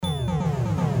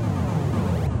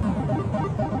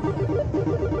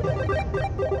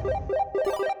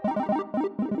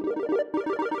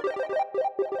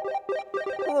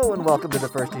and welcome to the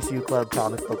First Issue Club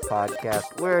Comic Book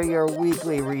Podcast. We're your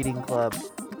weekly reading club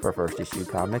for First Issue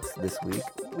Comics. This week,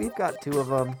 we've got two of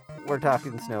them. We're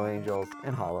talking Snow Angels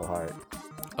and Hollow Heart.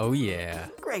 Oh, yeah.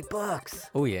 Great books.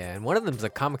 Oh, yeah. And one of them's a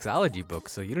Comixology book,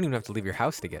 so you don't even have to leave your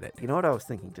house to get it. You know what I was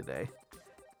thinking today?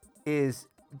 Is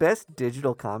Best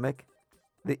Digital Comic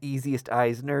the easiest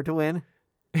Eisner to win?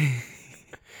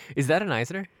 Is that an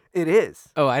Eisner? It is.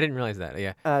 Oh, I didn't realize that.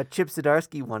 Yeah. Chip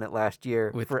Zdarsky won it last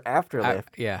year for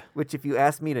Afterlift. Yeah. Which, if you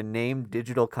ask me to name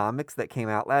digital comics that came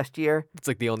out last year, It's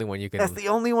like the only one you can... that's the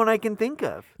only one I can think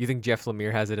of. You think Jeff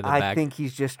Lemire has it in the I bag? think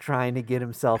he's just trying to get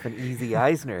himself an easy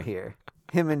Eisner here.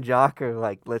 Him and Jock are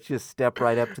like, let's just step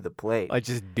right up to the plate. Let's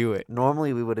just do it.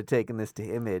 Normally, we would have taken this to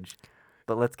Image,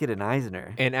 but let's get an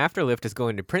Eisner. And Afterlift is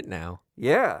going to print now.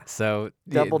 Yeah. So...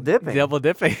 Double dipping. Double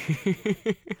dipping.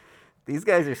 These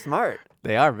guys are smart.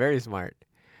 They are very smart.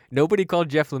 Nobody called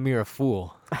Jeff Lemire a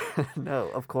fool. No,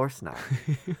 of course not.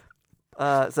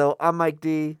 So I'm Mike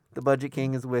D. The Budget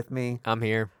King is with me. I'm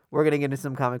here. We're going to get into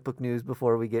some comic book news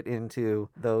before we get into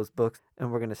those books.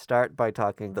 And we're going to start by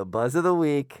talking the buzz of the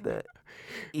week, the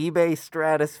eBay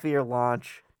Stratosphere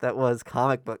launch that was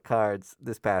comic book cards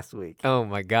this past week. Oh,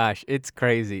 my gosh. It's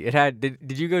crazy. It had...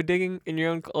 Did you go digging in your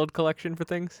own old collection for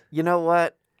things? You know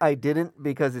what? I didn't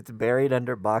because it's buried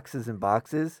under boxes and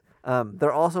boxes.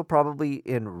 They're also probably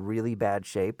in really bad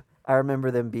shape. I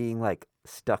remember them being like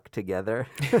stuck together,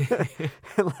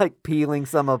 like peeling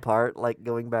some apart, like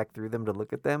going back through them to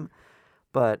look at them.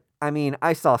 But I mean,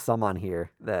 I saw some on here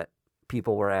that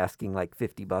people were asking like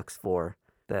 $50 for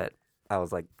that. I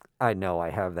was like, I know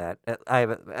I have that. I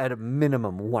have at a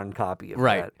minimum one copy of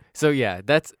right. that. So yeah,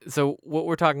 so what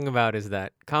we're talking about is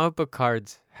that comic book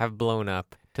cards have blown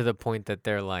up to the point that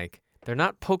they're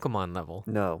not Pokemon level.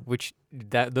 No. Which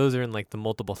those are in like the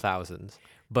multiple thousands.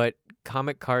 But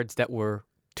comic cards that were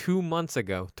 3 months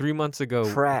ago,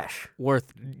 Trash.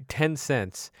 worth 10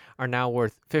 cents are now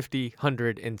worth $50,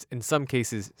 $100, and in some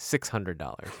cases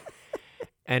 $600.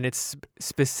 And it's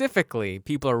specifically,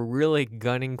 people are really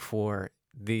gunning for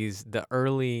the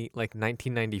early like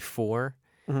 1994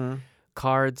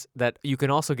 cards that you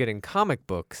can also get in comic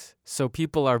books. So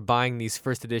people are buying these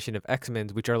first edition of X-Men,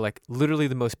 which are like literally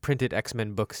the most printed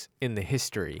X-Men books in the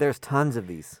history. There's tons of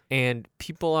these. And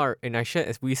people are, and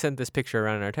we sent this picture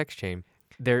around in our text chain.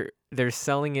 They're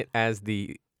selling it as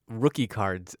the rookie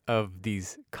cards of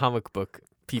these comic book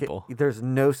people. There's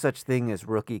no such thing as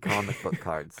rookie comic book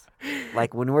cards.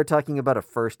 Like when we're talking about a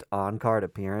first on-card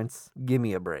appearance, give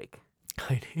me a break.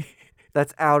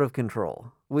 That's out of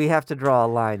control. We have to draw a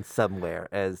line somewhere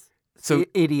as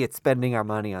idiots spending our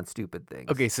money on stupid things.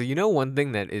 Okay, so you know one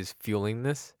thing that is fueling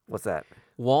this? What's that?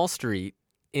 Wall Street,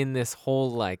 in this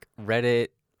whole like Reddit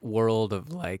world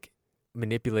of like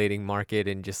manipulating market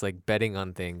and just like betting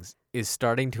on things, is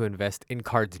starting to invest in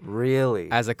cards really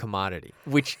as a commodity,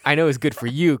 which I know is good for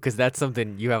you because that's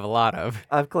something you have a lot of.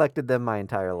 I've collected them my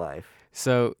entire life.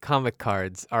 So comic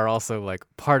cards are also like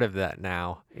part of that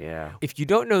now. Yeah. If you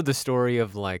don't know the story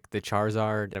of like the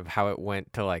Charizard, of how it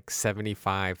went to like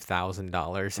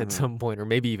 $75,000 at some point, or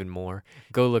maybe even more,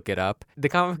 go look it up. The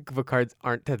comic book cards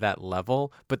aren't to that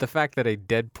level, but the fact that a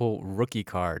Deadpool rookie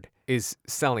card is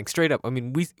selling straight up, I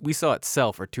mean, we saw it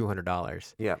sell for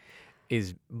 $200. Yeah.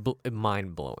 Is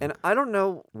mind-blowing. And I don't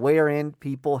know wherein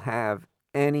people have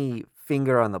any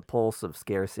finger on the pulse of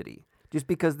scarcity. Just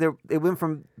because it went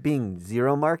from being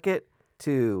zero market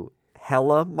to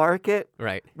hella market,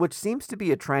 right? Which seems to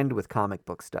be a trend with comic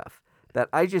book stuff. That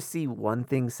I just see one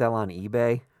thing sell on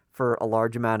eBay for a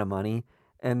large amount of money,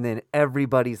 and then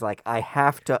everybody's like, I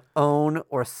have to own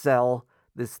or sell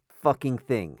this fucking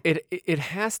thing. It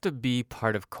has to be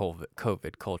part of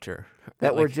COVID culture.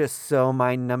 That we're just so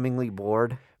mind-numbingly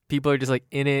bored. People are just like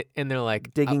in it, and they're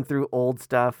like digging through old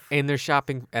stuff. And they're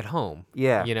shopping at home.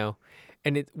 Yeah. You know?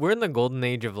 And we're in the golden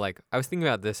age of like, I was thinking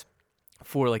about this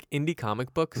for like indie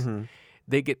comic books.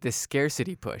 They get this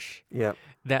scarcity push. Yeah.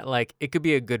 That like, it could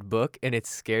be a good book and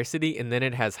it's scarcity and then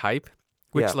it has hype,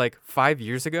 which like 5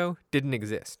 years ago didn't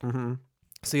exist.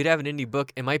 So you'd have an indie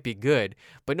book, it might be good,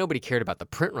 but nobody cared about the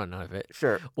print run of it.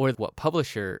 Sure. Or what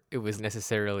publisher it was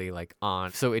necessarily like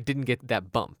on. So it didn't get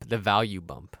that bump, the value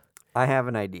bump. I have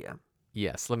an idea.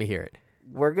 Yes, let me hear it.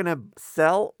 We're going to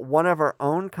sell one of our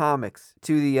own comics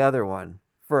to the other one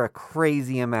for a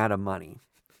crazy amount of money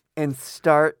and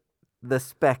start the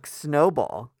spec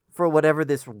snowball for whatever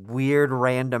this weird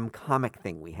random comic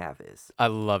thing we have is. I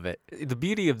love it. The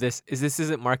beauty of this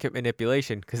isn't market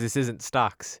manipulation because this isn't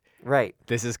stocks. Right.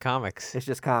 This is comics. It's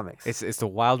just comics. It's the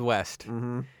Wild West.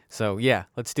 So yeah,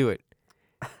 let's do it.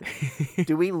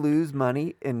 Do we lose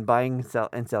money in buying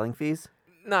and selling fees?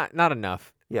 Not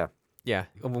enough. Yeah. Yeah,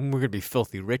 we're gonna be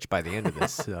filthy rich by the end of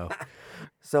this. So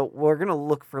So we're going to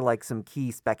look for like some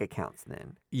key spec accounts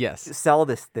then. yes, Sell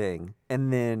this thing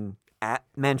and then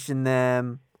mention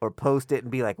them or post it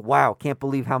and be like, wow, can't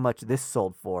believe how much this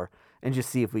sold for, and just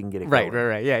see if we can get it right.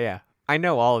 going. Yeah, yeah. I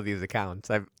know all of these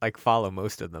accounts. I like follow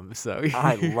most of them. So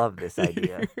I love this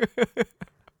idea.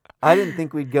 I didn't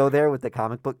think we'd go there with the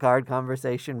comic book card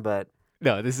conversation, but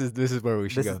No, this is where we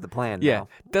should this go. is the plan Yeah, now.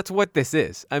 that's what this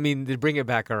is. I mean, to bring it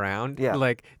back around, Yeah.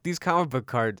 like these comic book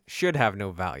cards should have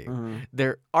no value. Mhm.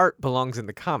 Their art belongs in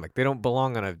the comic. They don't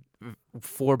belong on a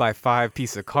 4x5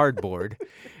 piece of cardboard.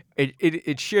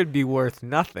 It should be worth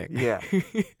nothing. Yeah,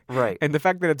 right. And the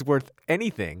fact that it's worth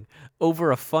anything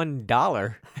over a fun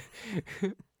 $1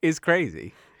 is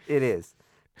crazy. It is.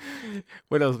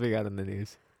 What else we got in the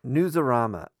news?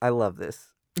 Newsarama, I love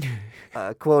this,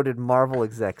 quoted Marvel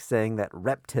execs saying that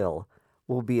Reptile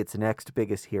will be its next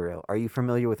biggest hero. Are you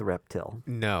familiar with Reptile?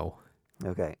 No.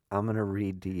 Okay, I'm going to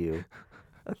read to you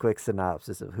a quick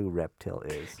synopsis of who Reptile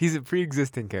is. He's a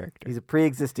pre-existing character. He's a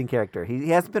pre-existing character. He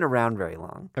hasn't been around very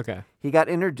long. Okay. He got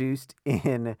introduced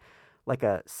in like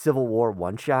a Civil War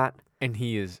one-shot. And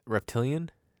he is reptilian?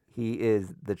 He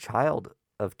is the child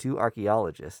of two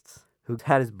archaeologists who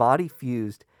had his body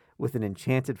fused with an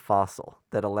enchanted fossil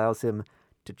that allows him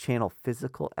to channel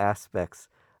physical aspects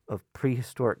of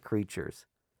prehistoric creatures,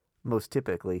 most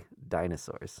typically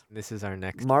dinosaurs. This is our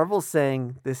next. Marvel's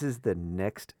saying this is the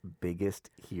next biggest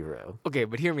hero. Okay,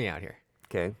 but hear me out here.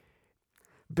 Okay.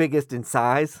 Biggest in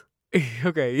size?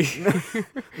 Okay.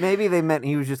 Maybe they meant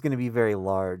he was just going to be very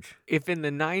large. If in the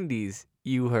 90s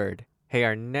you heard, hey,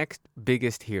 our next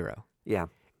biggest hero Yeah.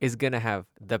 is going to have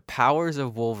the powers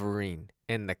of Wolverine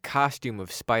and the costume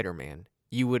of Spider-Man,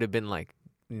 you would have been like,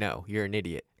 no, you're an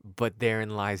idiot. But therein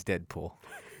lies Deadpool.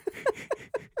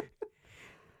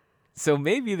 So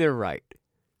maybe they're right.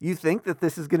 You think that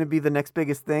this is going to be the next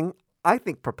biggest thing? I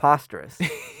think preposterous.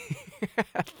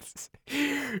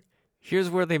 Here's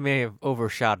where they may have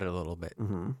overshot it a little bit.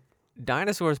 Hmm.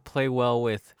 Dinosaurs play well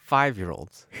with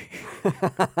 5-year-olds.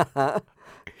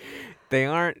 They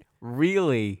aren't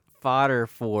really fodder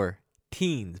for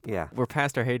teens. Yeah. We're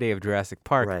past our heyday of Jurassic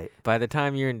Park. Right. By the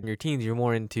time you're in your teens, you're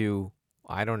more into,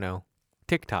 I don't know,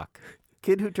 TikTok.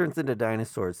 Kid who turns into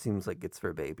dinosaurs seems like it's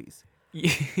for babies.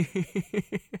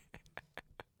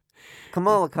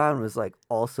 Kamala Khan was like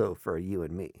also for you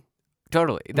and me.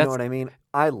 Totally. You know what I mean?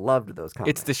 I loved those comics.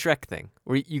 It's the Shrek thing,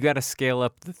 where you got to scale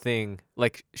up the thing.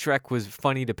 Like, Shrek was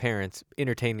funny to parents,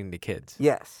 entertaining to kids.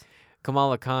 Yes.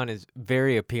 Kamala Khan is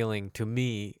very appealing to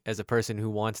me as a person who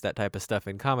wants that type of stuff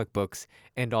in comic books,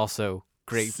 and also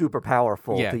great. Super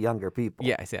powerful Yeah. to younger people.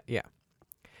 Yes, yeah.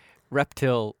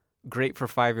 Reptile, great for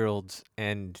 5-year-olds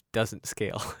and doesn't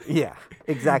scale Yeah.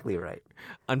 Exactly right.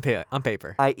 on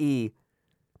paper. I.e.,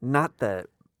 not the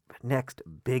next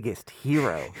biggest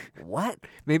hero. What?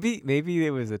 Maybe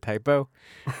it was a typo.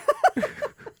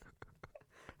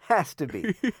 Has to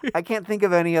be. I can't think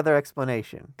of any other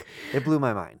explanation. It blew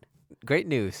my mind. Great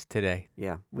news today.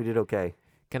 Yeah, we did okay.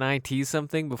 Can I tease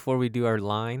something before we do our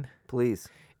line? Please.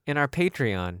 In our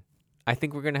Patreon, I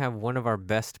think we're going to have one of our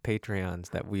best Patreons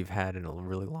that we've had in a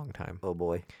really long time. Oh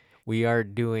boy. We are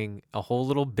doing a whole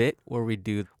little bit where we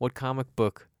do what comic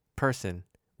book person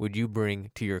would you bring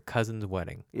to your cousin's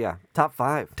wedding? Yeah. Top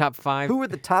 5. Top 5. Who were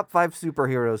the top 5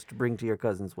 superheroes to bring to your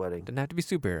cousin's wedding? Doesn't have to be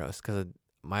superheroes because I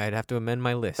might have to amend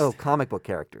my list. Oh, comic book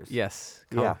characters. Yes.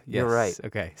 Yeah, you're right.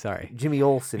 Okay, sorry. Jimmy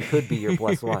Olsen could be your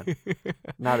plus one.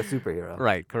 Not a superhero.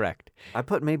 Right, correct. I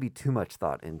put maybe too much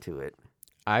thought into it.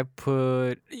 I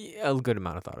put a good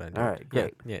amount of thought into it. All right,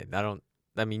 great. Yeah,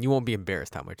 I mean, you won't be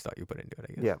embarrassed how much thought you put into it,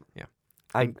 I guess. Yeah.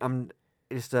 Yeah. I'm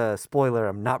just a spoiler.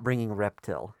 I'm not bringing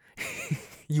Reptile.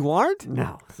 You aren't?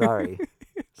 No, sorry.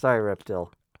 Sorry,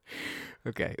 Reptile.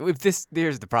 Okay.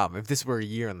 There's the problem. If this were a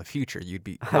year in the future, you'd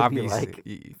be I'd be obviously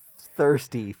like,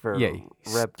 thirsty for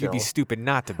Reptile. You'd be stupid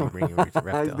not to be bringing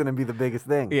Reptile. He's going to be the biggest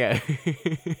thing. Yeah.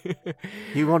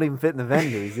 He won't even fit in the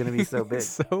venue. He's going to be so big.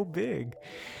 So big.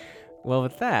 Well,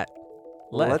 with that,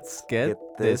 let's get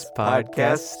this this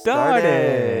podcast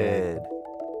started.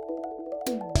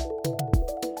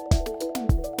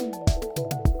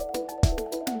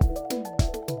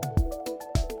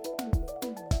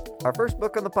 Our first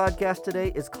book on the podcast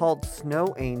today is called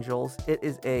Snow Angels. It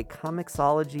is a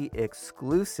Comixology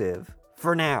exclusive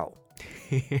for now.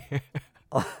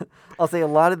 I'll say a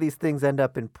lot of these things end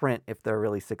up in print if they're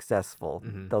really successful.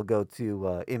 Mhm. They'll go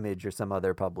to Image or some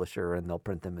other publisher and they'll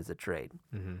print them as a trade.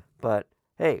 Mm-hmm. But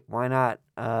hey, why not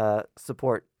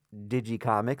support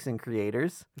Digicomics and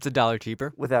creators It's $1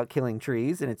 cheaper. without killing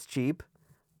trees, and it's cheap.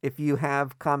 If you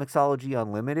have Comixology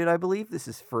Unlimited, I believe this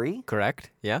is free. Correct?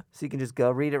 Yeah. So you can just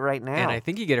go read it right now. And I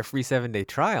think you get a free 7-day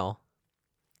trial.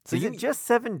 So is it just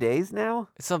 7 days now?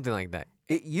 Something like that.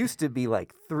 It used to be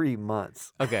like 3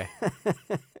 months. Okay.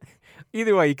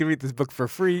 Either way, you can read this book for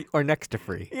free or next to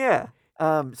free. Yeah.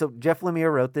 So Jeff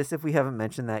Lemire wrote this. If we haven't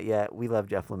mentioned that yet, we love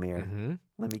Jeff Lemire. Mm-hmm.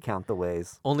 Let me count the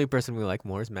ways. Only person we like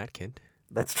more is Matt Kint.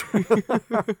 That's true.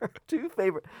 Two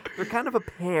favorite. They're kind of a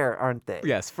pair, aren't they?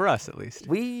 Yes, for us at least.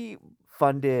 We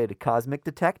funded Cosmic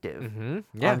Detective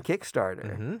Yeah. on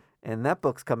Kickstarter. Mm-hmm. And that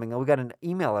book's coming out. We got an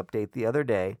email update the other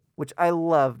day, which I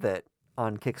love that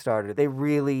on Kickstarter. They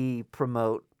really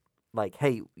promote, like,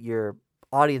 hey, your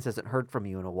audience hasn't heard from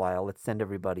you in a while. Let's send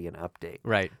everybody an update.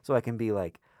 Right. So I can be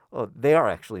like, oh, they are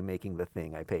actually making the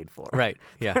thing I paid for. Right.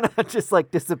 Yeah. They're not just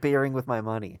like disappearing with my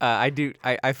money.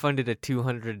 I funded a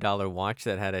 $200 watch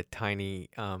that had a tiny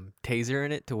taser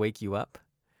in it to wake you up.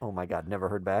 Oh my God, never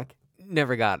heard back?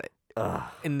 Never got it. Ugh.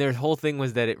 And their whole thing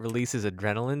was that it releases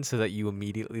adrenaline so that you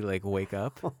immediately like wake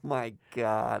up. Oh my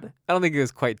God. I don't think it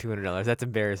was quite $200. That's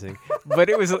embarrassing. But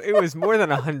it was more than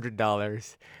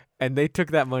 $100. And they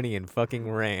took that money and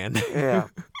fucking ran. Yeah.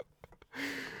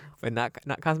 But not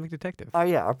Cosmic Detective. Oh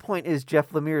yeah, our point is Jeff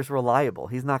Lemire's reliable.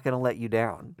 He's not going to let you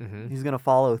down. Mm-hmm. He's going to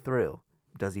follow through.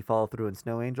 Does he follow through in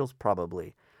Snow Angels?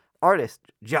 Probably. Artist,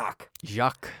 Jacques.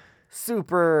 Jacques.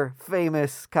 Super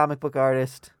famous comic book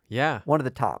artist. Yeah. One of the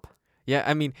top. Yeah,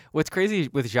 I mean, what's crazy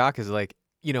with Jacques is like,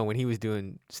 you know, when he was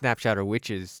doing Snapshot or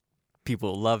Witches,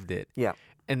 people loved it. Yeah.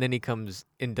 And then he comes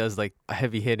and does like a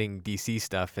heavy-hitting DC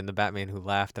stuff and the Batman Who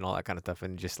Laughed and all that kind of stuff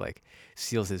and just like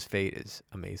seals his fate is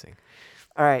amazing.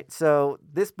 All right, so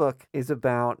this book is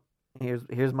about,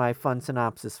 here's my fun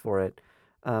synopsis for it,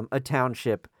 a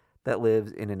township that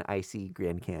lives in an icy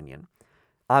Grand Canyon.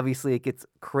 Obviously, it gets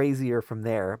crazier from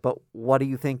there, but what do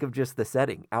you think of just the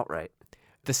setting outright?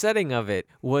 The setting of it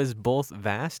was both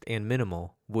vast and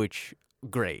minimal, which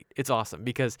great. It's awesome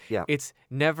because it's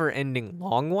never ending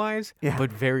long-wise,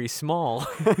 but very small.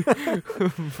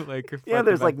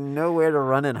 There's like nowhere to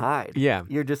run and hide. Yeah.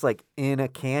 You're just like in a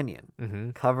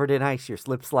canyon, covered in ice. You're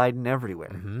slip sliding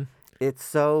everywhere. Mm-hmm. It's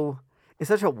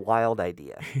such a wild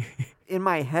idea. In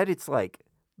my head, it's like,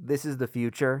 this is the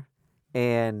future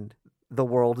and the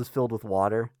world is filled with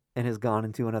water and has gone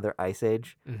into another ice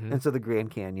age. Mm-hmm. And so the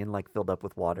Grand Canyon like filled up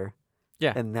with water.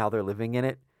 Yeah. And now they're living in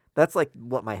it. That's like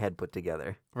what my head put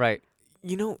together. Right.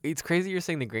 You know, it's crazy you're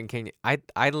saying the Grand Canyon.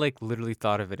 I like literally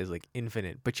thought of it as like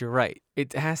infinite, but you're right.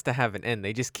 It has to have an end.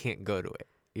 They just can't go to it.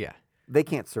 Yeah. They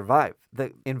can't survive.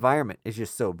 The environment is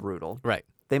just so brutal. Right.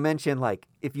 They mention like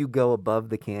if you go above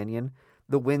the canyon,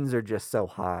 the winds are just so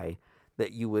high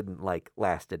that you wouldn't like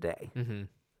last a day. Mm-hmm.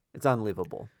 It's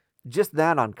unlivable. Just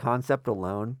that on concept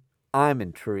alone, I'm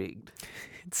intrigued.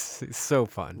 It's so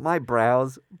fun. My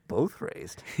brows both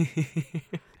raised.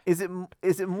 Is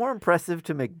it more impressive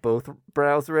to make both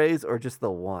brows raise or just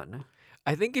the one?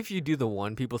 I think if you do the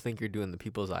one, people think you're doing the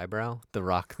people's eyebrow, the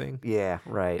rock thing. Yeah,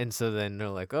 right. And so then they're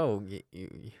like, oh,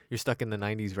 you're stuck in the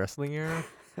 90s wrestling era?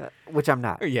 Which I'm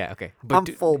not. Yeah, okay. But I'm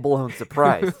full-blown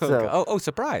surprised. So. Okay.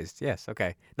 Surprised. Yes,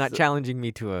 okay. Not challenging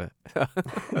me to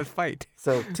a fight.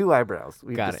 So 2 eyebrows,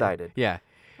 we've decided. Yeah.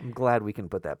 I'm glad we can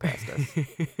put that past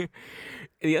us.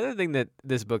 The other thing that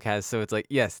this book has, so it's like,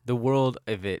 yes, the world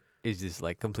of it is just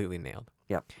like completely nailed.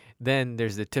 Yeah. Then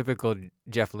there's the typical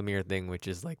Jeff Lemire thing, which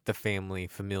is like the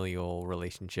familial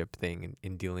relationship thing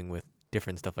in dealing with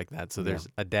different stuff like that. So there's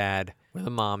a dad where the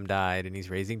mom died and he's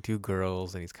raising 2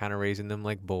 girls and he's kind of raising them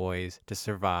like boys to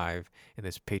survive in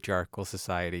this patriarchal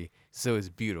society. So it's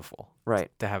beautiful. Right.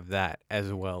 To have that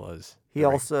as well as... He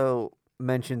also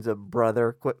mentions a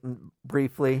brother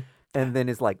briefly and then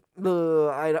is like,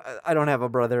 I don't have a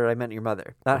brother. I meant your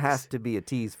mother. That has to be a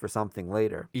tease for something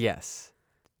later. Yes.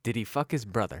 Did he fuck his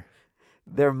brother?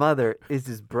 Their mother is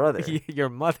his brother. Your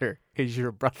mother is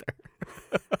your brother.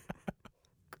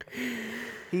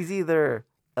 He's either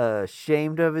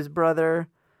ashamed of his brother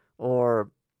or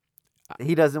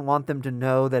he doesn't want them to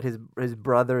know that his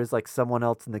brother is like someone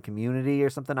else in the community or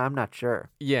something. I'm not sure.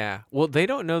 Yeah. Well, they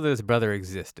don't know that his brother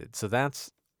existed. So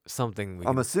that's something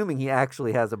I'm assuming he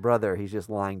actually has a brother. He's just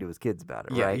lying to his kids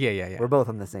about it, right? Yeah. We're both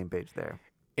on the same page there.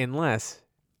 Unless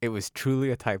it was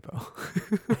truly a typo.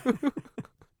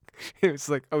 It was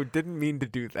like, didn't mean to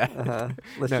do that.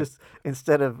 Let's just,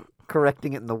 instead of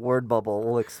correcting it in the word bubble,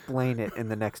 we'll explain it in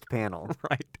the next panel.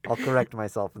 Right. I'll correct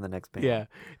myself in the next panel. Yeah.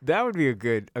 That would be a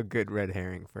good red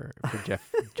herring for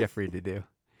Jeffrey to do.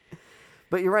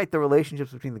 But you're right, the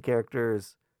relationships between the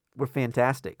characters were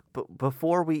fantastic. But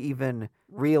before we even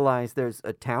realize there's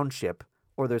a township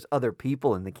or there's other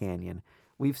people in the canyon,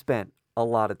 we've spent a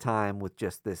lot of time with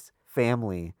just this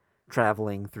family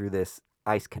traveling through this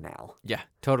ice canal. Yeah,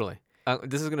 totally.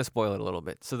 This is going to spoil it a little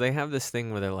bit. So they have this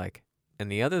thing where they're like,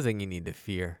 and the other thing you need to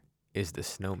fear is the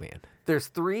snowman. There's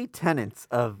 3 tenets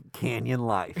of canyon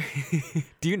life.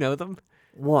 Do you know them?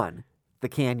 1, the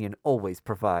canyon always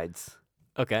provides.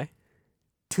 Okay.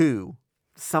 2,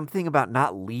 something about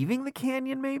not leaving the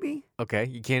canyon, maybe? Okay,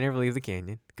 you can't ever leave the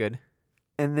canyon. Good.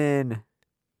 And then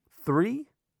 3,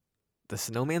 The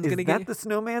snowman's is going to that get the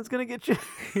snowman's going to get you?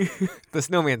 you? The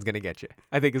snowman's going to get you,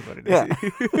 I think is what it is.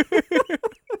 Yeah.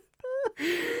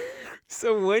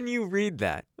 So when you read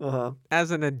that, Uh-huh.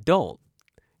 as an adult,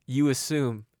 you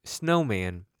assume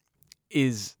snowman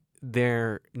is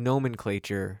their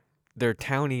nomenclature, their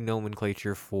towny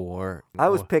nomenclature for... I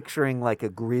was picturing like a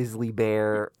grizzly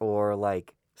bear or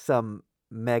like some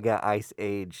mega ice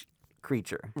age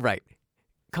creature. Right.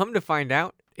 Come to find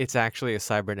out, it's actually a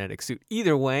cybernetic suit.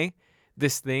 Either way,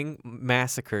 this thing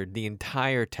massacred the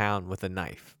entire town with a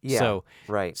knife. Yeah, So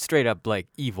right. straight up like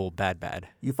evil, bad.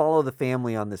 You follow the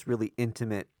family on this really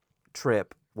intimate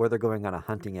trip where they're going on a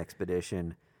hunting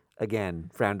expedition. Again,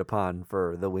 frowned upon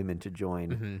for the women to join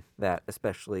Mm-hmm. that,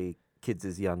 especially kids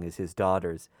as young as his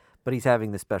daughters. But he's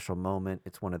having this special moment.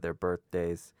 It's one of their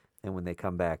birthdays. And when they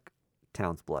come back,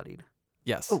 town's bloodied.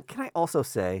 Yes. Oh, can I also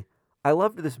say, I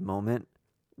loved this moment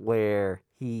where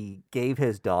he gave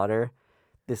his daughter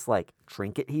this like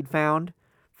trinket he'd found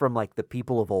from like the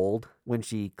people of old. When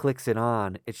she clicks it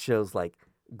on, it shows like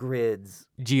grids,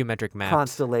 Geometric maps.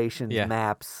 constellations, Yeah.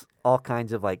 maps, all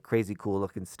kinds of like crazy cool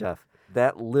looking stuff.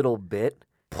 That little bit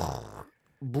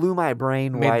blew my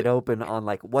brain Made wide the- open on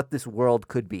like what this world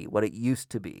could be, what it used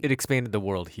to be. It expanded the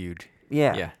world huge.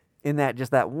 Yeah. Yeah. In that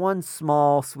just that one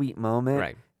small sweet moment,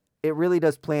 Right. it really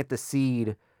does plant the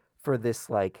seed for this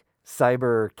like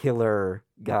cyber killer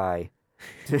guy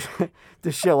to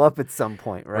to show up at some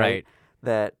point, right? Right.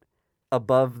 That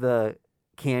above the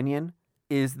canyon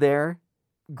is there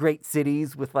great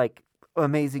cities with like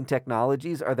amazing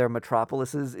technologies? Are there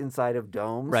metropolises inside of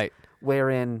domes? Right.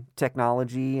 Wherein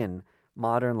technology and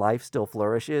modern life still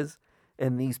flourishes,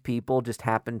 and these people just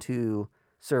happen to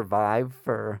survive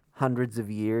for hundreds of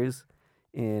years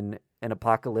in an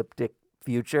apocalyptic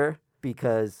future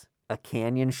because a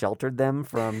canyon sheltered them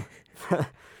from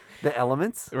the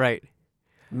elements? Right.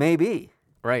 Maybe.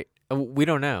 Right. We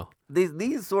don't know.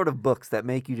 These sort of books that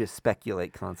make you just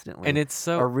speculate constantly And it's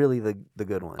so... are really the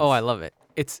good ones. Oh, I love it.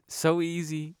 It's so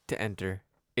easy to enter.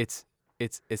 It's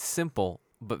simple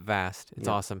but vast. It's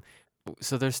Yeah. awesome.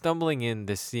 So they're stumbling in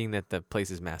this, seeing that the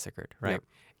place is massacred, right? Yep.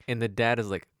 And the dad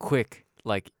is like, "Quick,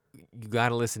 like you got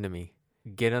to listen to me.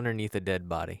 Get underneath a dead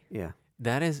body." Yeah.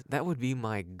 That would be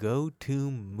my go-to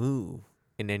move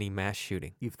in any mass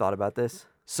shooting. You've thought about this?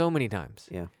 So many times.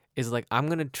 Yeah. Is like I'm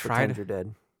going to try Pretend to you're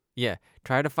dead.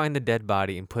 try to find the dead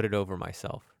body and put it over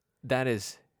myself.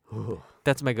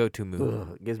 That's my go-to move.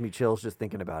 Ugh, it gives me chills just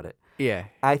thinking about it. Yeah.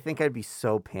 I think I'd be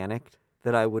so panicked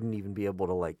that I wouldn't even be able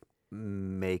to like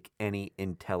make any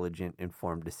intelligent,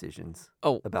 informed decisions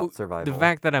Oh, about survival. the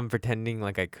fact that I'm pretending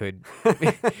like I could do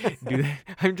that,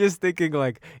 I'm just thinking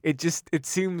like it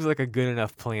seems like a good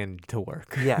enough plan to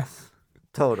work. Yes,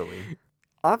 totally.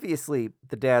 Obviously,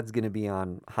 the dad's going to be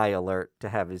on high alert to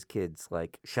have his kids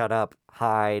like shut up,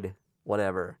 hide,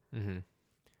 whatever. Mm-hmm.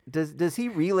 Does he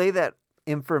relay that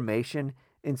information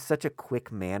in such a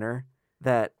quick manner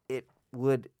that it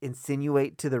would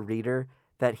insinuate to the reader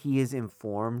that he is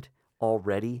informed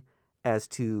already as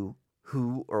to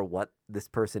who or what this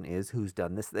person is who's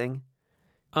done this thing?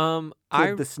 Could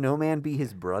the snowman be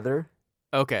his brother?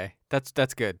 Okay, that's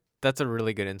good. That's a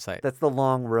really good insight. That's the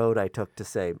long road I took to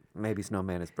say maybe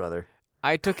snowman is brother.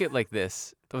 I took it like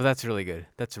this. Oh, that's really good.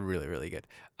 That's really, really good.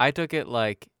 I took it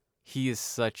like he is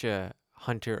such a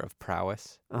hunter of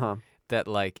prowess Uh-huh. that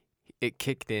like it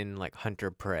kicked in like hunter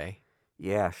prey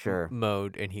Yeah, sure.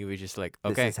 mode, and he was just like,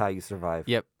 This okay, is how you survive.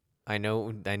 yep, I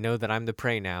know that I'm the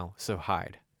prey now, so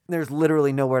hide. There's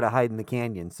literally nowhere to hide in the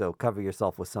canyon, so cover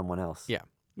yourself with someone else. Yeah.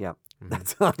 Yeah. Mhm.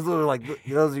 That's sort of like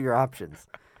those are your options.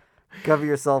 Cover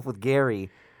yourself with Gary,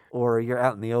 or you're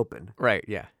out in the open. Right,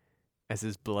 yeah. As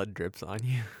his blood drips on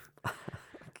you.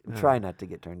 Try not to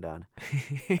get turned on.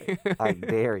 I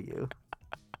dare you.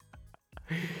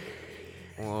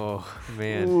 Oh,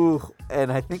 man. Ooh,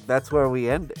 and I think that's where we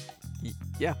end it.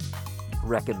 Yeah.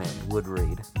 Recommend, would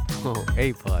read. Oh,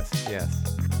 A+, yes.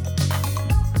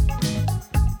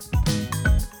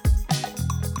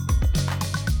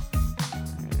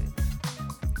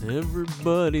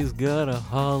 Everybody's got a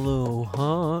hollow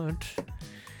heart.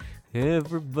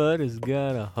 Everybody's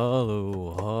got a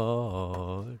hollow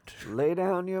heart. Lay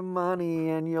down your money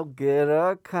and you'll get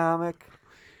a comic.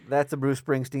 That's a Bruce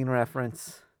Springsteen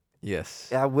reference.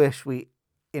 Yes. I wish we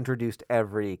introduced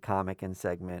every comic and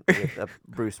segment with a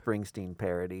Bruce Springsteen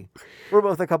parody. We're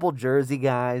both a couple Jersey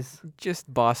guys.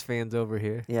 Just Boss fans over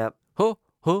here. Yep. Ho,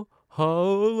 ho,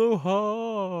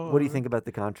 aloha. What do you think about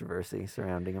the controversy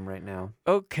surrounding him right now?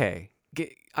 Okay.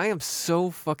 I am so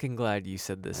fucking glad you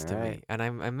said this All to me. right. And I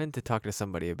meant to talk to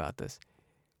somebody about this.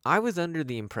 I was under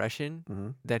the impression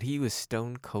Mhm. that he was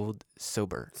stone cold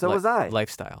sober. So was I.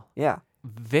 Lifestyle. Yeah.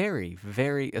 Very,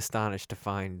 very astonished to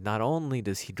find not only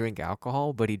does he drink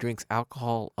alcohol, but he drinks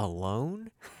alcohol alone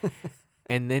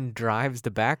and then drives the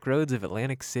back roads of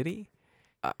Atlantic City.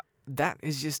 That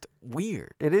is just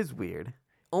weird. It is weird.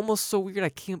 Almost so weird I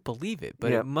can't believe it,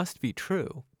 but Yep. it must be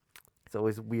true. It's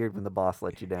always weird when the boss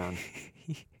lets you down.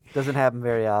 Doesn't happen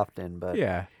very often, but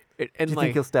Yeah. do And you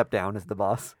think he'll step down as the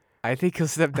boss? I think he'll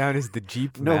step down as the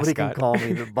Jeep Nobody mascot. can call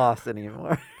me the boss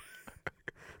anymore.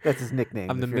 That's his nickname.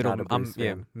 I'm the if you're middle. not a Bruce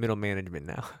fan. Middle management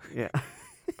now. Yeah.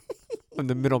 I'm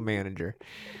the middle manager.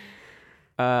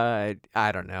 I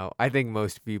don't know. I think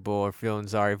most people are feeling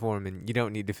sorry for him, and you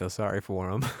don't need to feel sorry for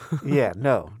him. Yeah.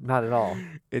 No, not at all.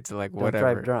 It's like Don't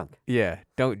whatever. drive drunk. Yeah,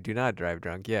 do not drive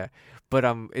drunk. Yeah, but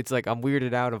it's like I'm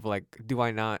weirded out of like, do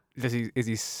I not? Is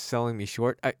he selling me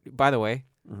short? By the way,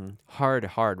 Hmm.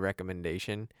 hard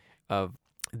recommendation of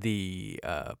the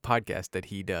podcast that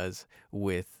he does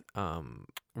with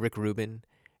Rick Rubin.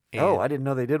 Oh, and- I didn't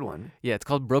know they did one. yeah, it's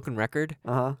called Broken Record.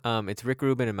 Uh-huh. It's Rick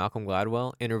Rubin and Malcolm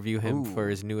Gladwell interview him for Ooh.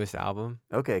 his newest album.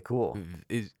 Okay, cool.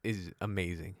 Is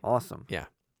amazing. Awesome. Yeah.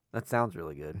 That sounds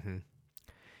really good. Hmm.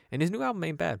 And his new album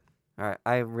ain't bad. All right.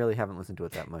 I really haven't listened to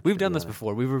it that much. We've to done be this honest.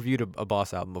 before. We've reviewed a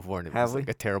Boss album before, and it Have was we? like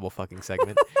a terrible fucking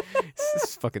segment.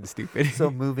 It's fucking stupid. So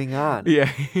moving on.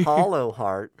 yeah. Hollow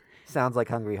Heart sounds like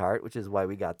Hungry Heart, which is why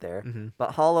we got there. Hmm.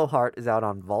 But Hollow Heart is out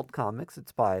on Vault Comics.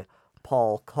 It's by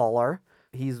Paul Collar.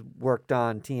 He's worked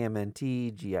on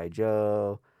TMNT, G.I.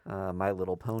 Joe, My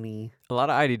Little Pony. A lot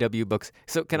of IDW books.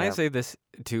 So can I Yep. say this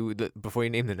before you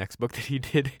name the next book that he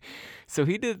did? So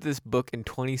he did this book in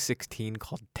 2016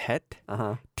 called Tet,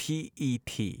 Uh-huh.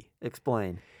 T-E-T.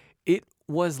 Explain. It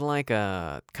was like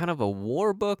a kind of a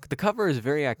war book. The cover is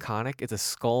very iconic. It's a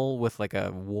skull with like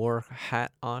a war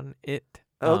hat on it.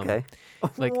 Okay. A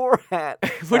like- war hat.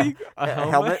 What do you? A A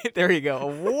helmet? helmet? There you go. A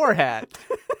war hat.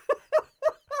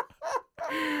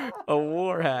 A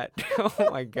war hat. Oh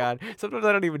my god. Sometimes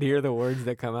I don't even hear the words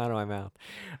that come out of my mouth.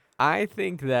 I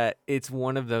think that it's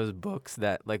one of those books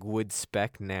that like would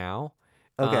spec now.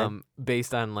 Okay.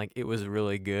 Based on like it was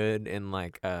really good and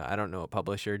like I don't know what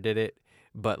publisher did it,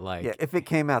 but like Yeah, if it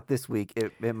came out this week,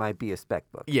 it might be a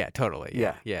spec book. yeah, totally.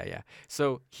 Yeah.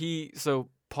 So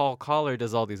Paul Collar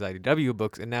does all these IDW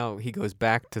books, and now he goes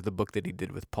back to the book that he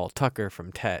did with Paul Tucker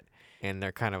from Tet, and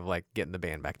they're kind of like getting the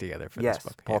band back together for Yes,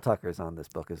 this book. Paul Tucker's on this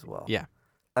book as well. Yeah.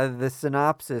 The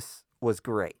synopsis was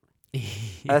great.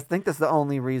 I think that's the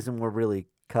only reason we're really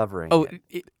covering Oh,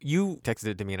 it. you texted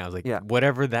it to me, and I was like, Yeah.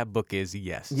 whatever that book is,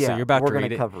 yes. Yeah, So you're about we're to gonna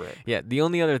read it. cover it. Yeah. The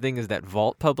only other thing is that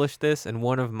Vault published this, and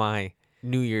one of my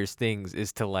New Year's things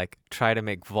is to like try to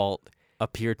make Vault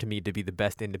appear to me to be the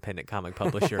best independent comic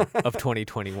publisher of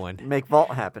 2021. Make Vault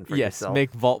happen for Yes, yourself.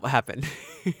 make Vault happen.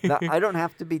 Now, I don't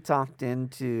have to be talked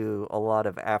into a lot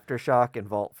of Aftershock and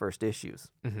Vault first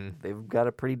issues. Hmm. They've got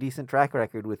a pretty decent track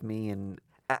record with me, and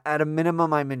at a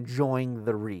minimum, I'm enjoying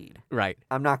the read. Right.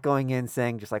 I'm not going in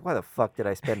saying just like, why the fuck did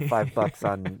I spend $5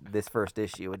 on this first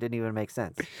issue? It didn't even make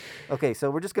sense. Okay,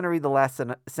 so we're just going to read the last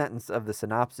sentence of the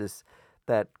synopsis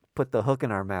that put the hook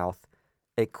in our mouth.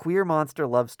 A queer monster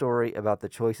love story about the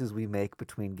choices we make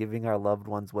between giving our loved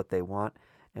ones what they want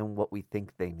and what we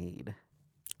think they need.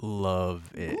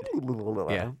 Love it.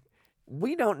 Yeah.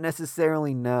 We don't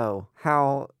necessarily know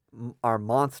how our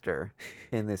monster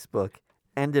in this book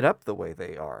ended up the way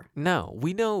they are. No,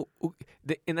 we know,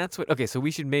 and that's what. Okay, so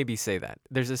we should maybe say that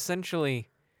there's essentially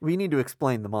We need to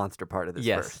explain the monster part of this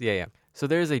yes, first. yeah. So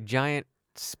there's a giant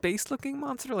space-looking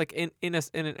monster, like in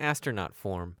an astronaut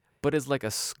form, but is like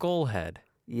a skull head.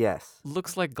 Yes.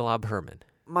 Looks like Glob Herman.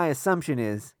 My assumption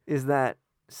is that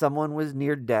someone was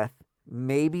near death.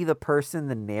 Maybe the person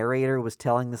the narrator was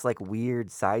telling this like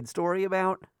weird side story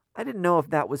about. I didn't know if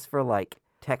that was for like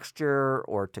texture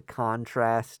or to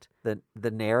contrast the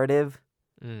narrative.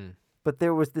 Mm. But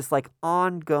there was this like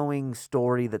ongoing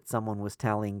story that someone was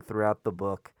telling throughout the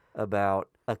book about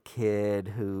a kid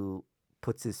who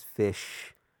puts his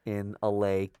fish in a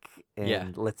lake and Yeah.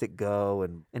 lets it go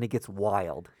and it gets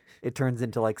wild. It turns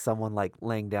into like someone like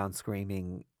laying down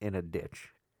screaming in a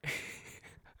ditch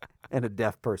and a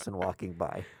deaf person walking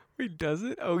by. Wait, does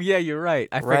it? Oh yeah, you're right.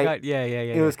 I Right? forgot. Yeah.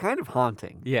 It was kind of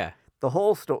haunting. Yeah. The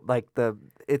whole story, like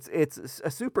it's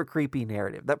a super creepy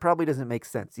narrative. That probably doesn't make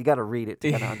sense. You got to read it to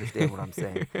kind of understand what I'm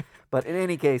saying. But in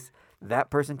any case, that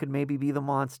person could maybe be the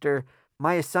monster.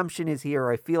 My assumption is here,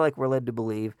 or I feel like we're led to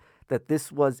believe, that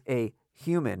this was a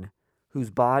human whose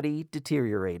body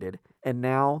deteriorated, and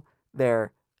now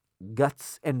their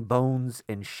guts and bones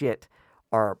and shit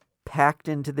are packed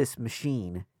into this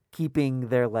machine, keeping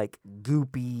their, like,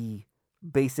 goopy,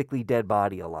 basically dead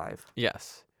body alive.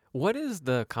 Yes. What is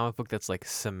the comic book that's like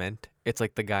cement? It's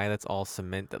like the guy that's all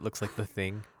cement that looks like the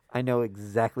Thing. I know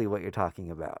exactly what you're talking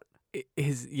about.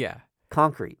 Yeah.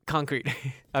 Concrete. Concrete.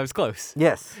 I was close.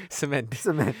 Yes. Cement.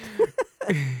 Cement.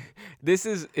 This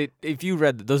is it. If you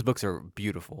read those books, are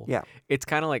beautiful. Yeah. It's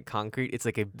kind of like Concrete. It's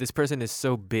like this person is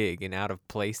so big and out of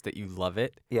place that you love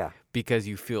it Yeah. because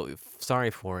you feel sorry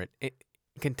for it.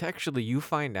 Contextually, you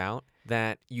find out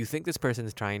that you think this person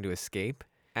is trying to escape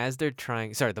as they're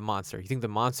trying. Sorry, the monster. You think the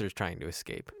monster is trying to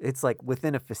escape. It's like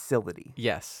within a facility.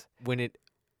 Yes. When it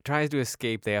tries to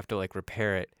escape, they have to like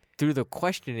repair it. Through the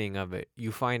questioning of it,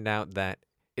 you find out that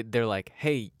they're like,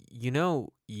 hey,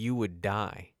 you would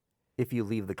die If you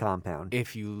leave the compound.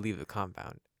 if you leave the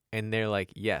compound. And they're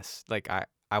like, yes, like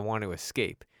I want to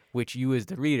escape, which you as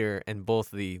the reader and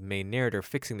both the main narrator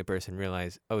fixing the person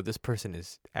realize, oh, this person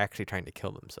is actually trying to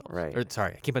kill themselves. Right. Or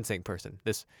sorry, I keep on saying person.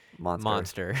 This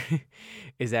monster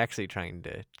is actually trying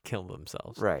to kill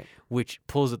themselves. Right. Which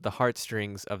pulls at the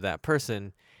heartstrings of that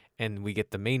person. And we get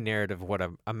the main narrative of what I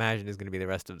imagine is going to be the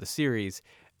rest of the series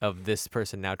of this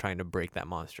person now trying to break that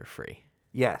monster free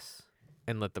Yes.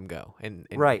 and let them go. And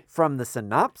Right. From the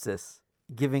synopsis,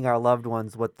 giving our loved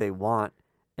ones what they want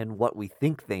and what we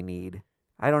think they need.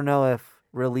 I don't know if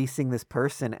releasing this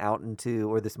person out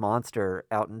into, or this monster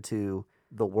out into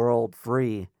the world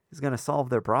free is going to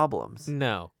solve their problems.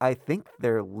 No. I think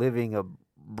they're living a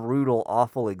brutal,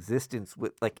 awful existence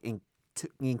with, like,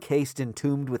 encased,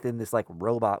 entombed within this, like,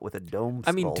 robot with a dome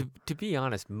skull. I mean, to be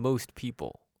honest, most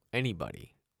people,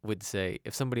 anybody, would say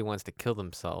if somebody wants to kill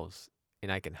themselves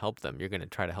and I can help them, you're going to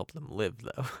try to help them live,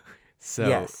 though. So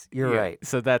yes, you're right.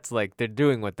 So that's like they're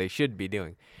doing what they should be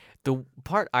doing. The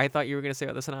part I thought you were going to say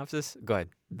about the synopsis, go ahead.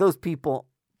 Those people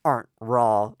aren't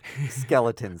raw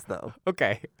skeletons, though.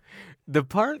 Okay. The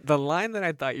line that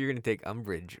I thought you were going to take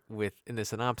umbrage with in the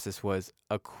synopsis was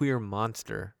a queer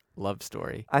monster love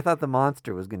story. I thought the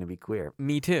monster was going to be queer.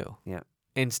 Me too. Yeah.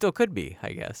 And still could be,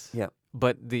 I guess. Yeah.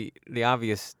 But the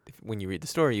obvious, when you read the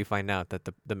story, you find out that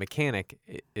the mechanic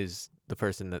is the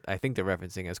person that I think they're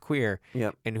referencing as queer.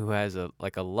 Yep. And who has a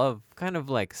love, kind of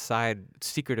like side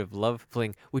secretive love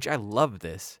fling, which I love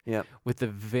this. Yep. With a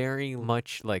very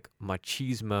much like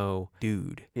machismo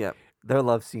dude. Yep. Their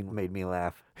love scene made me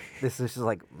laugh. This is just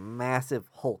like massive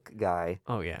Hulk guy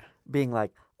Oh yeah. being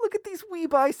like, look at these wee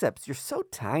biceps. You're so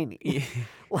tiny.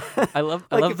 I love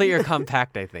Like, that you're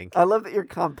compact, I think. I love that you're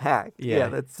compact. Yeah.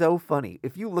 That's so funny.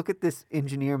 If you look at this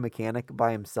engineer mechanic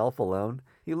by himself alone,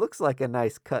 he looks like a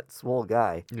nice cut, swole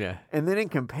guy. Yeah. And then in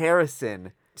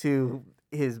comparison to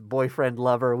his boyfriend,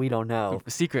 lover, we don't know.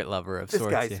 Secret lover of This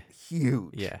sorts. guy's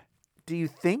huge. Yeah. Do you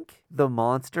think the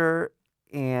monster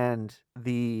and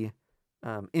the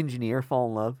engineer fall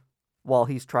in love while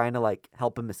he's trying to, like,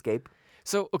 help him escape?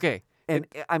 So, okay. And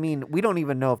I mean, we don't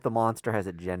even know if the monster has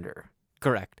a gender.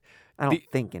 Correct. I don't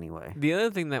think anyway. The other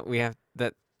thing that we have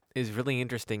that is really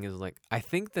interesting is like I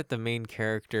think that the main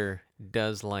character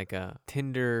does like a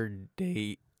Tinder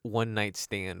date one night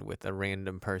stand with a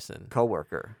random person.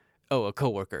 Coworker. Oh, a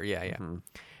coworker. Yeah, yeah. Mhm.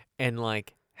 And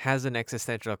like has an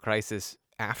existential crisis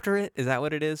after it. Is that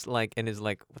what it is? Like, and is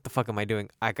like, what the fuck am I doing?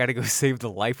 I gotta go save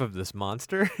the life of this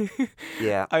monster.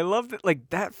 Yeah. I love that. Like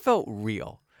that felt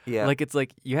real. Yeah. Like it's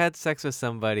like you had sex with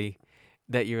somebody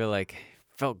that you're like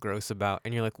felt gross about,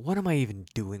 and you're like, what am I even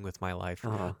doing with my life?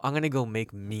 Uh-huh. I'm gonna go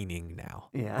make meaning now.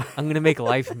 Yeah. I'm gonna make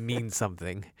life mean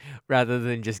something rather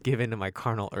than just give in to my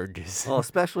carnal urges. Well,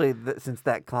 especially since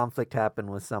that conflict happened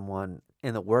with someone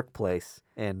in the workplace,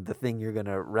 and the thing you're going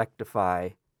to rectify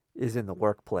is in the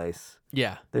workplace.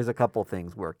 Yeah. There's a couple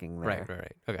things working there.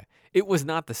 Right. Okay. It was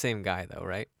not the same guy though,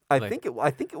 right? I think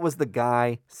it was the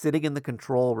guy sitting in the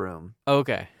control room.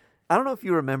 Okay. I don't know if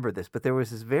you remember this, but there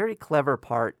was this very clever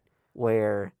part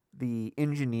where the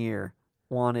engineer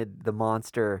wanted the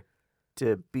monster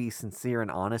to be sincere and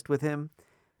honest with him.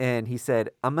 And he said,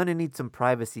 I'm going to need some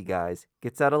privacy, guys.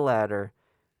 Gets out a ladder,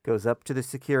 goes up to the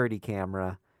security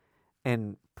camera,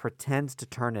 and pretends to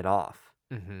turn it off.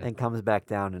 Mm-hmm. And comes back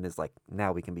down and is like,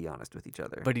 now we can be honest with each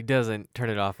other. But he doesn't turn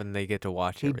it off and they get to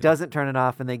watch He everything. doesn't turn it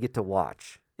off and they get to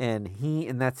watch. And he,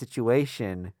 in that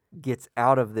situation, gets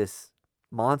out of this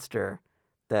monster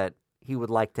that he would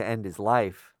like to end his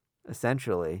life,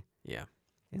 essentially. Yeah.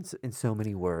 In so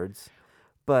many words.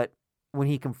 But when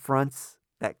he confronts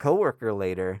that coworker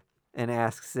later and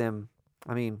asks him,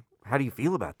 I mean, how do you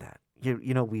feel about that?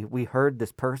 we heard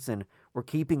this person we're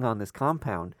keeping on this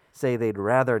compound say they'd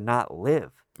rather not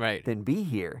live Right. than be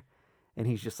here. And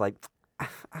he's just like, I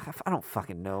don't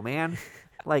fucking know, man.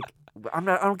 Like, I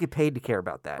don't get paid to care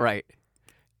about that. Right.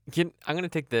 I'm going to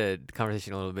take the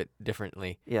conversation a little bit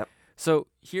differently. Yep. So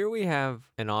here we have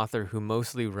an author who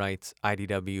mostly writes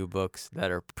IDW books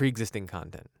that are pre-existing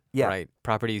content. Yeah. Right.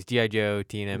 Properties, G.I. Joe,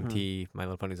 TNMT, My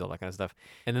Little Ponies, all that kind of stuff.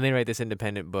 And then they write this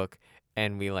independent book,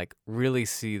 and we like really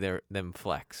see them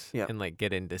flex Yep. and like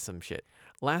get into some shit.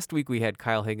 Last week we had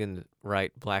Kyle Higgins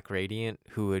write Black Radiant,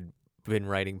 who had been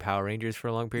writing Power Rangers for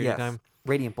a long period of Yes. time.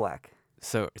 Radiant Black.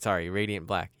 So, sorry, Radiant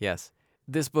Black, yes.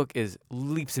 This book is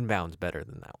leaps and bounds better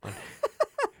than that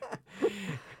one.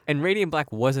 And Radiant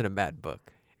Black wasn't a bad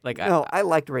book. Like No, I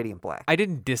liked Radiant Black. I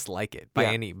didn't dislike it by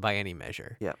Yeah. any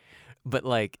measure. Yeah. But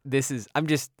like I'm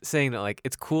just saying that like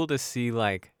it's cool to see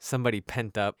like somebody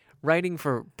pent up writing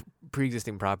for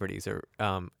pre-existing properties or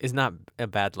is not a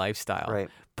bad lifestyle. Right.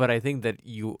 But I think that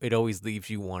it always leaves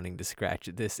you wanting to scratch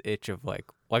this itch of like,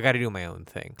 well, I got to do my own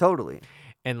thing. Totally.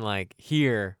 And like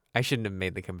here, I shouldn't have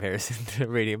made the comparison to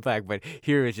Radiant Black, but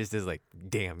here it just is like,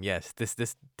 damn, yes, this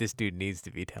dude needs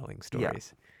to be telling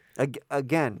stories.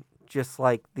 Again, just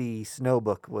like the Snow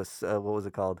book was, what was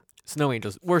it called? Snow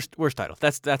Angels, worst title.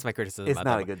 That's my criticism. It's about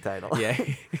not that a good title. one. Yeah.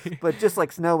 But just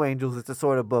like Snow Angels, it's a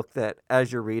sort of book that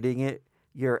as you're reading it,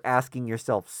 you're asking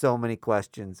yourself so many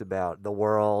questions about the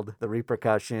world, the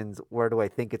repercussions, where do I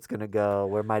think it's going to go,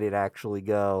 where might it actually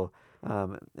go,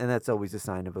 and that's always a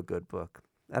sign of a good book.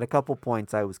 At a couple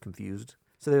points, I was confused.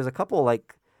 So there's a couple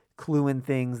like clue-in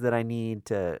things that I need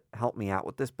to help me out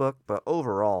with this book, but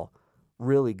overall,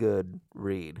 really good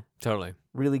read. Totally.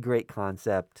 Really great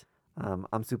concept.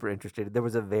 I'm super interested. There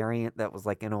was a variant that was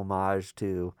like an homage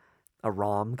to a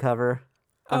ROM cover.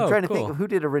 I'm trying to think cool. of who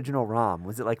did original ROM.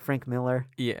 Was it like Frank Miller?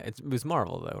 Yeah, it was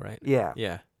Marvel though, right? Yeah.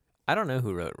 Yeah. I don't know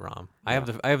who wrote ROM. I have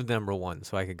the number one,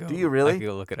 so I could go. Do you really? I could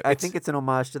go look it up. I think it's an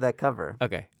homage to that cover.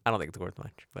 Okay. I don't think it's worth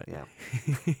much, but Yeah.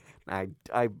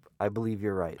 I believe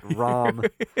you're right. ROM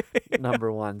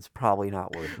number one's probably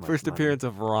not worth much first money. appearance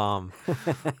of ROM.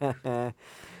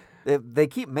 They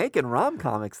keep making ROM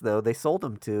comics though. They sold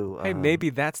them to. Hey,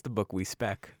 maybe that's the book we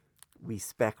spec. we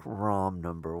spec ROM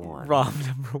number one. ROM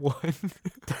number one.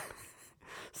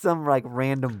 Some like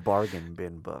random bargain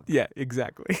bin book. Yeah,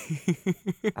 exactly.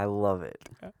 I love it.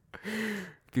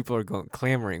 People are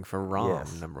clamoring for ROM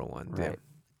Yes. number one. Right. Yeah.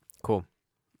 Cool.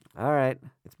 All right.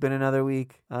 It's been another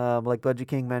week. Like Budget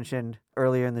King mentioned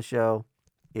earlier in the show,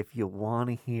 if you want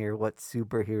to hear what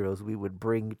superheroes we would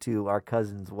bring to our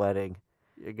cousin's wedding,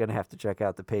 you're going to have to check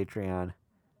out the Patreon.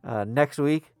 Next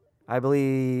week, I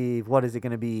believe, what is it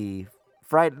going to be?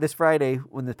 This Friday,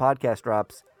 when the podcast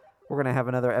drops, we're going to have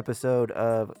another episode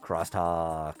of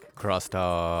Crosstalk.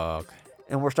 Crosstalk.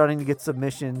 And we're starting to get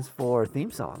submissions for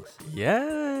theme songs.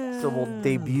 Yeah. So we'll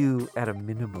debut, at a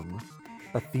minimum,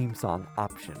 a theme song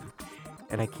option.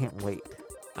 And I can't wait.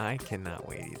 I cannot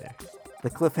wait either. The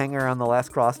cliffhanger on the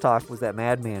last Crosstalk was that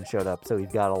Madman showed up, so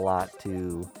we've got a lot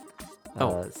to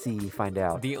find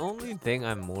out. The only thing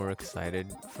I'm more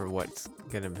excited for what's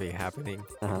going to be happening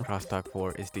in Crosstalk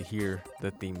 4 is to hear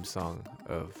the theme song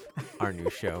of our new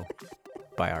show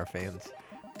by our fans.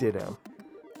 Ditto.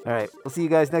 All right, we'll see you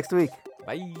guys next week.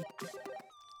 Bye.